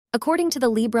According to the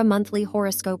Libra monthly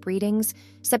horoscope readings,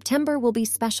 September will be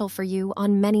special for you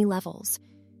on many levels.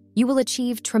 You will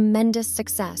achieve tremendous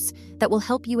success that will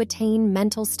help you attain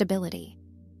mental stability.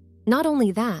 Not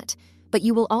only that, but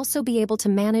you will also be able to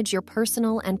manage your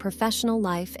personal and professional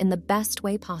life in the best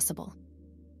way possible.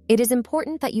 It is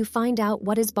important that you find out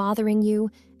what is bothering you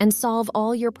and solve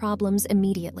all your problems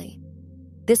immediately.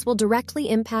 This will directly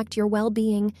impact your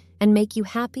well-being and make you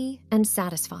happy and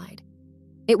satisfied.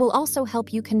 It will also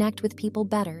help you connect with people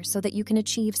better so that you can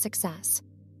achieve success.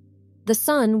 The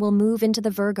Sun will move into the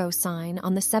Virgo sign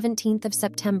on the 17th of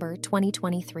September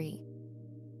 2023.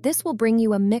 This will bring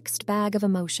you a mixed bag of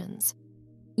emotions.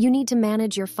 You need to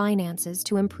manage your finances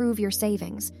to improve your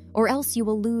savings, or else you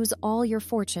will lose all your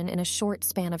fortune in a short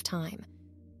span of time.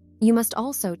 You must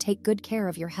also take good care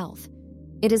of your health.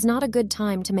 It is not a good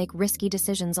time to make risky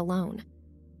decisions alone.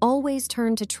 Always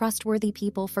turn to trustworthy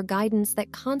people for guidance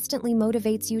that constantly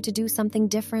motivates you to do something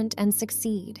different and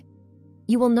succeed.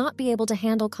 You will not be able to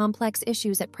handle complex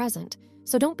issues at present,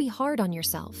 so don't be hard on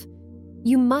yourself.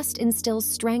 You must instill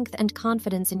strength and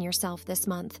confidence in yourself this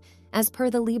month, as per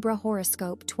the Libra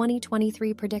horoscope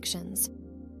 2023 predictions.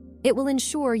 It will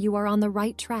ensure you are on the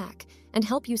right track and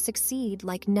help you succeed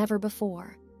like never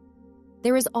before.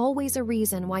 There is always a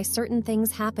reason why certain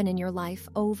things happen in your life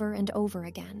over and over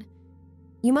again.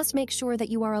 You must make sure that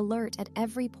you are alert at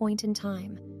every point in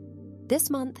time.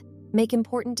 This month, make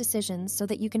important decisions so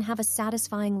that you can have a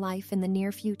satisfying life in the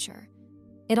near future.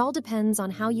 It all depends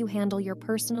on how you handle your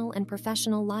personal and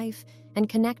professional life and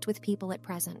connect with people at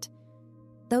present.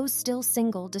 Those still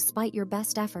single despite your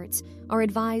best efforts are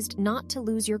advised not to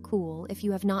lose your cool if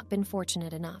you have not been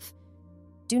fortunate enough.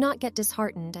 Do not get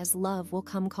disheartened, as love will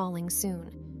come calling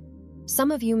soon.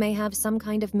 Some of you may have some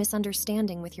kind of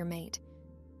misunderstanding with your mate.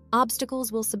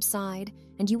 Obstacles will subside,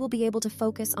 and you will be able to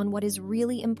focus on what is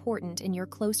really important in your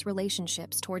close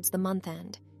relationships towards the month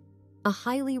end. A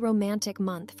highly romantic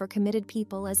month for committed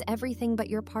people, as everything but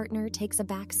your partner takes a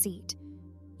back seat.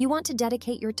 You want to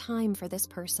dedicate your time for this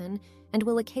person and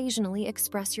will occasionally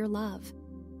express your love.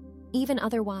 Even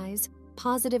otherwise,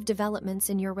 positive developments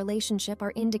in your relationship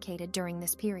are indicated during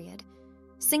this period.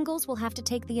 Singles will have to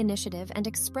take the initiative and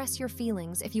express your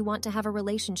feelings if you want to have a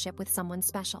relationship with someone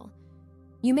special.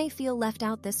 You may feel left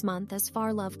out this month as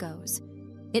far love goes.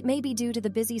 It may be due to the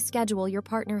busy schedule your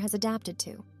partner has adapted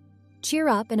to. Cheer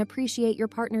up and appreciate your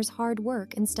partner's hard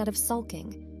work instead of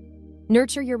sulking.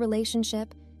 Nurture your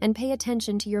relationship and pay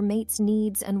attention to your mate's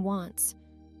needs and wants.